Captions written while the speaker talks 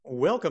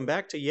Welcome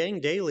back to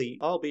Yang Daily.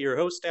 I'll be your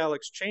host,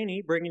 Alex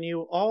Cheney, bringing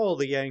you all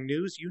the Yang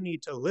news you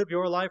need to live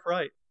your life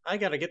right. I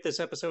gotta get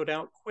this episode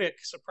out quick.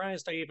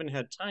 Surprised I even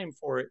had time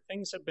for it.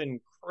 Things have been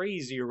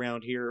crazy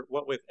around here,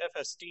 what with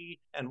FSD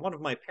and one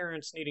of my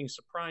parents needing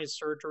surprise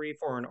surgery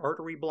for an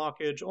artery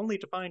blockage, only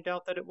to find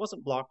out that it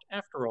wasn't blocked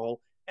after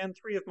all, and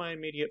three of my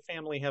immediate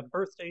family have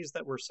birthdays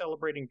that we're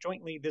celebrating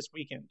jointly this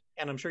weekend.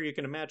 And I'm sure you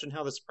can imagine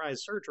how the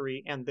surprise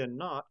surgery, and then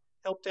not,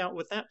 helped out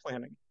with that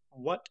planning.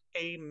 What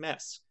a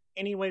mess.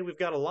 Anyway, we've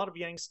got a lot of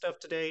Yang stuff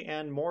today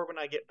and more when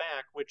I get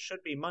back, which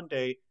should be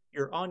Monday.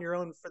 You're on your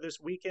own for this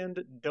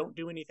weekend. Don't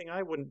do anything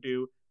I wouldn't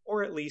do,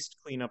 or at least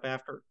clean up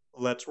after.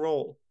 Let's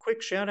roll.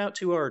 Quick shout out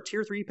to our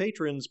Tier 3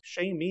 patrons,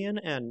 Shay Meehan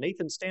and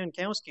Nathan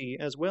Stankowski,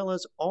 as well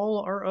as all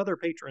our other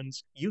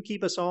patrons. You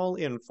keep us all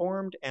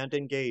informed and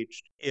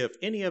engaged. If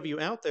any of you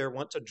out there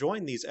want to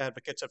join these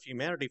advocates of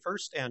humanity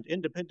first and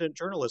independent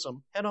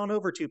journalism, head on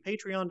over to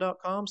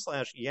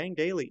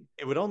patreon.com/yangdaily.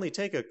 It would only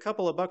take a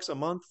couple of bucks a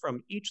month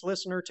from each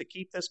listener to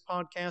keep this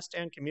podcast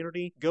and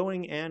community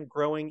going and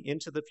growing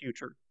into the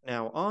future.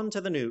 Now on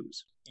to the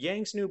news.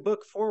 Yang's new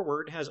book,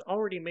 Forward, has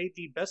already made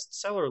the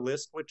bestseller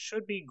list, which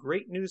should be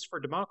great news for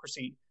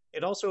democracy.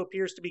 It also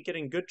appears to be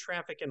getting good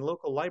traffic in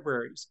local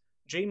libraries.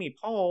 Jamie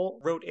Paul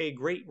wrote a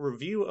great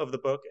review of the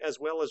book as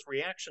well as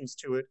reactions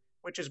to it,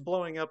 which is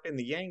blowing up in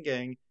the Yang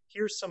Gang.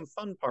 Here's some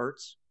fun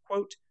parts.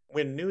 Quote,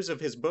 "When news of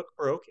his book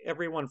broke,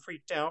 everyone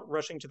freaked out,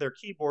 rushing to their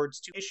keyboards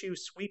to issue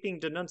sweeping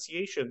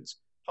denunciations.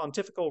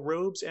 Pontifical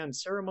robes and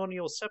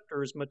ceremonial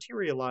scepters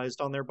materialized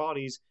on their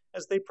bodies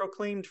as they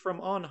proclaimed from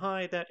on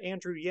high that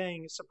Andrew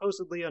Yang,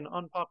 supposedly an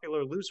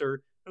unpopular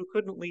loser who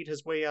couldn't lead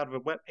his way out of a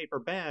wet paper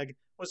bag,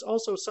 was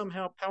also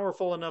somehow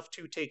powerful enough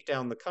to take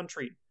down the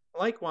country.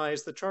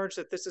 Likewise, the charge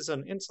that this is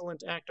an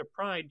insolent act of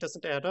pride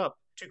doesn't add up.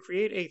 To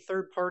create a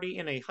third party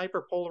in a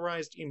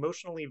hyperpolarized,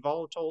 emotionally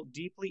volatile,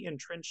 deeply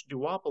entrenched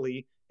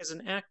duopoly is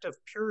an act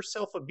of pure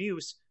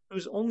self-abuse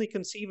whose only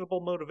conceivable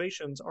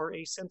motivations are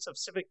a sense of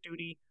civic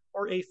duty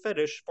or a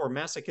fetish for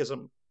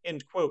masochism."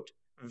 End quote.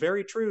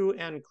 Very true,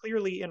 and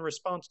clearly in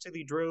response to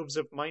the droves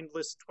of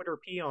mindless Twitter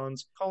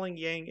peons calling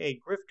Yang a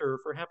grifter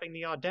for having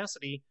the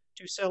audacity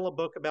to sell a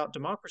book about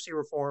democracy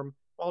reform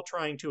while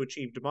trying to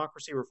achieve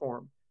democracy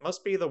reform.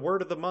 Must be the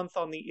word of the month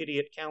on the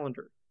idiot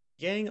calendar.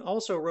 Yang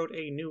also wrote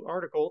a new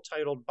article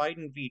titled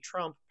Biden v.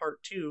 Trump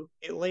Part 2.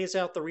 It lays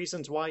out the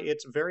reasons why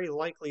it's very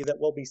likely that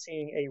we'll be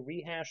seeing a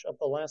rehash of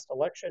the last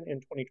election in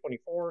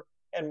 2024,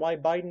 and why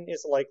Biden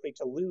is likely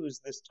to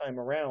lose this time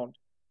around.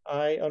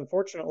 I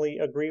unfortunately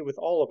agree with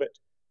all of it.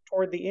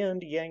 Toward the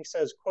end, Yang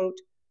says, quote,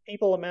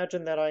 "People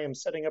imagine that I am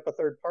setting up a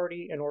third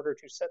party in order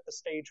to set the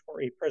stage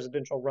for a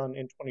presidential run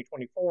in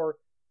 2024.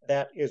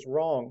 That is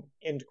wrong."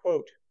 End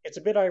quote. It's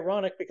a bit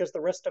ironic because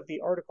the rest of the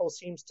article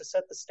seems to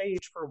set the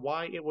stage for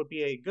why it would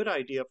be a good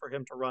idea for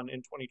him to run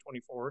in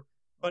 2024,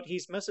 but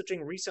he's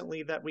messaging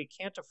recently that we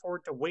can't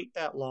afford to wait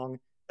that long,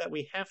 that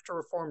we have to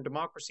reform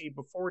democracy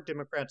before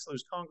Democrats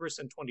lose Congress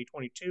in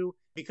 2022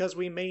 because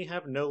we may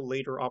have no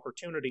later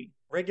opportunity.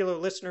 Regular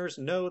listeners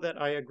know that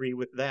I agree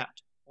with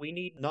that. We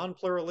need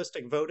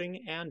non-pluralistic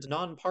voting and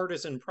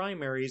non-partisan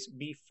primaries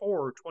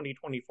before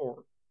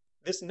 2024.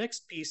 This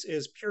next piece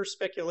is pure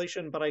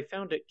speculation, but I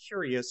found it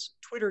curious.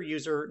 Twitter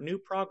user New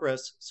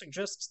Progress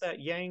suggests that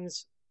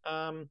Yang's,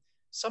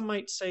 some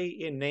might say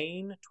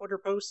inane Twitter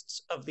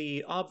posts of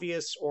the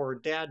obvious or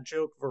dad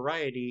joke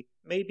variety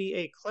may be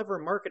a clever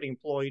marketing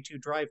ploy to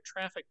drive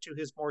traffic to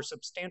his more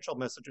substantial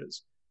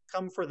messages.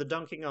 Come for the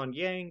dunking on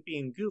Yang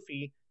being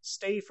goofy,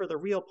 stay for the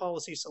real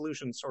policy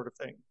solution sort of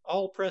thing.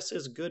 All press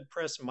is good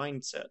press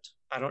mindset.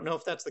 I don't know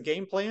if that's the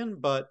game plan,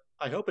 but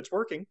I hope it's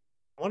working.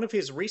 One of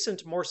his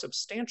recent more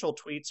substantial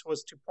tweets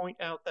was to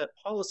point out that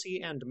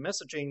policy and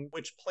messaging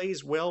which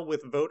plays well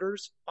with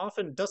voters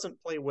often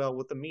doesn't play well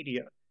with the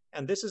media,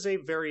 and this is a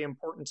very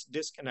important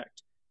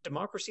disconnect.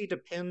 Democracy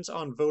depends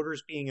on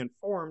voters being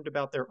informed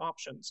about their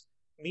options.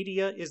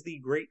 Media is the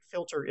great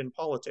filter in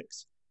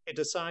politics. It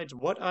decides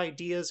what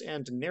ideas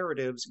and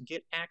narratives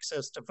get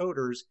access to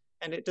voters,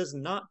 and it does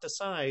not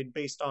decide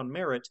based on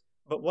merit,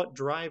 but what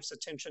drives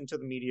attention to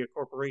the media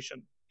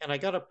corporation. And I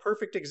got a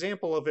perfect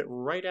example of it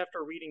right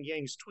after reading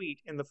Yang's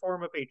tweet in the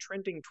form of a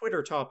trending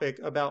Twitter topic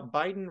about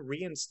Biden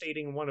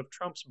reinstating one of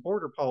Trump's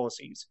border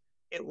policies.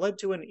 It led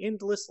to an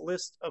endless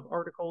list of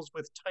articles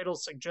with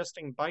titles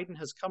suggesting Biden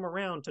has come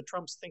around to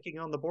Trump's thinking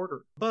on the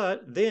border.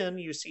 But then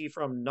you see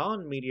from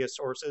non-media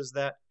sources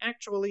that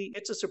actually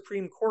it's a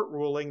Supreme Court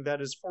ruling that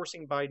is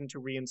forcing Biden to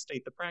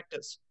reinstate the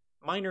practice.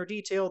 Minor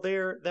detail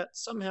there that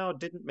somehow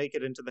didn't make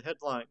it into the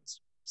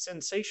headlines.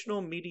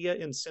 Sensational media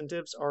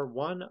incentives are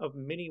one of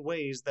many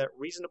ways that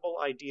reasonable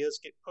ideas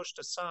get pushed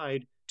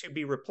aside to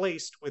be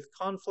replaced with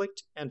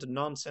conflict and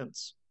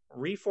nonsense.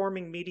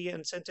 Reforming media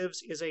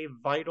incentives is a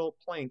vital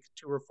plank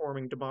to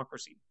reforming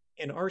democracy.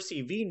 In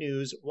RCV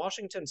news,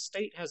 Washington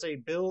State has a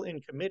bill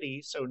in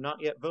committee, so not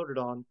yet voted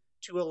on,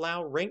 to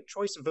allow ranked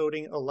choice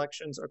voting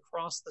elections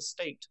across the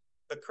state.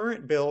 The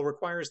current bill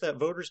requires that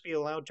voters be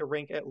allowed to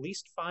rank at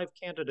least 5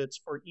 candidates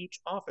for each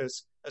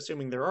office,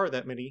 assuming there are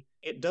that many.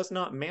 It does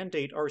not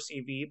mandate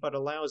RCV, but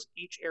allows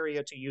each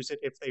area to use it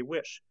if they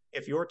wish.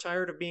 If you're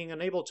tired of being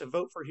unable to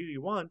vote for who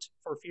you want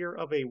for fear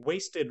of a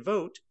wasted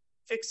vote,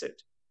 fix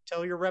it.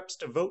 Tell your reps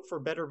to vote for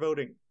better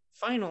voting.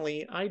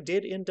 Finally, I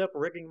did end up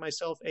rigging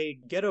myself a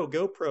ghetto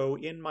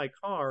GoPro in my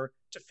car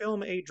to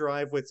film a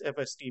drive with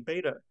FSD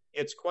Beta.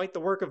 It's quite the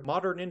work of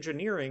modern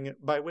engineering,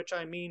 by which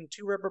I mean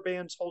 2 rubber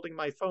bands holding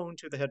my phone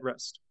to the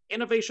headrest.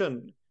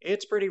 Innovation!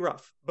 It's pretty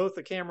rough, both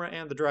the camera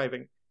and the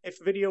driving.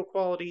 If video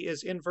quality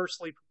is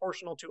inversely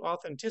proportional to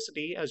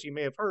authenticity, as you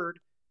may have heard,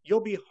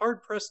 you'll be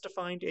hard-pressed to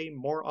find a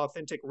more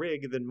authentic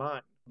rig than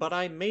mine. But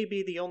I may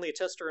be the only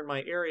tester in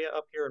my area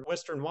up here in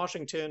Western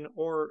Washington,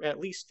 or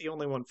at least the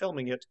only one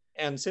filming it,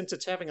 and since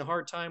it's having a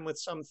hard time with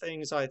some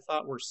things I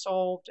thought were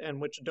solved and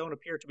which don't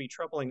appear to be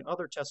troubling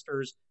other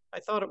testers, I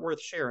thought it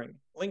worth sharing.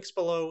 Links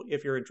below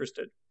if you're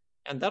interested.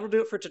 And that'll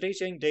do it for today's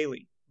Yang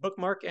Daily.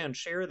 Bookmark and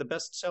share the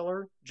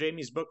bestseller,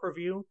 Jamie's book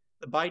review,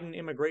 the Biden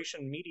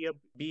immigration media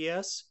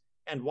BS,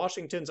 and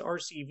Washington's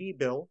RCV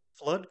bill,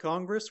 flood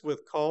Congress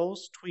with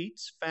calls,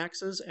 tweets,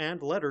 faxes,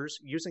 and letters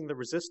using the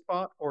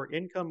ResistBot or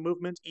Income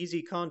Movement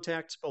easy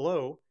contacts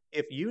below.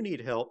 If you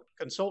need help,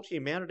 consult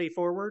Humanity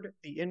Forward,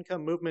 the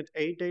Income Movement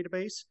Aid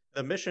Database,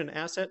 the Mission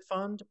Asset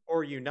Fund,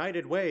 or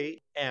United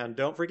Way, and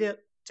don't forget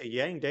to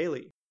Yang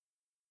Daily.